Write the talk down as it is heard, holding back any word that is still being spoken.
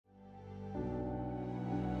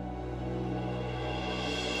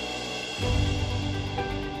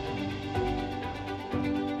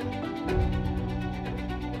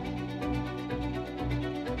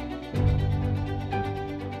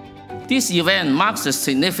This event marks a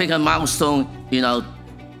significant milestone in our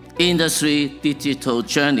industry digital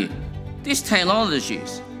journey. These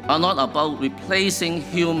technologies are not about replacing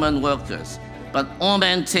human workers, but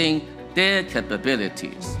augmenting their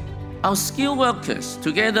capabilities. Our skilled workers,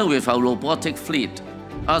 together with our robotic fleet,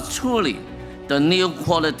 are truly the new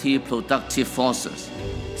quality productive forces.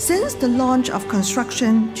 Since the launch of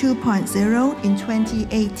Construction 2.0 in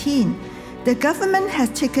 2018, the government has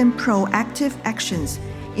taken proactive actions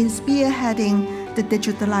in spearheading the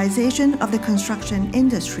digitalization of the construction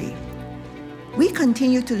industry. We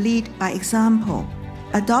continue to lead by example,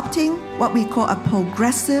 adopting what we call a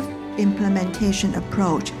progressive implementation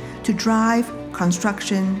approach to drive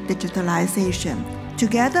construction digitalization.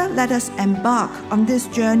 Together, let us embark on this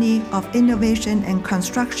journey of innovation and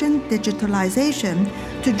construction digitalization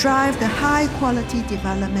to drive the high-quality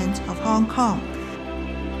development of Hong Kong.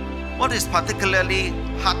 What is particularly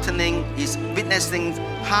heartening is witnessing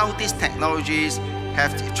how these technologies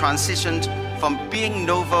have transitioned from being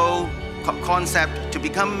novel concept to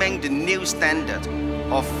becoming the new standard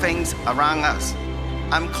of things around us.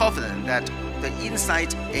 I'm confident that the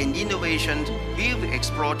insight and innovation we will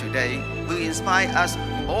explore today will inspire us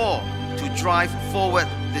all to drive forward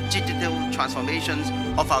the digital transformations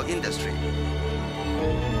of our industry.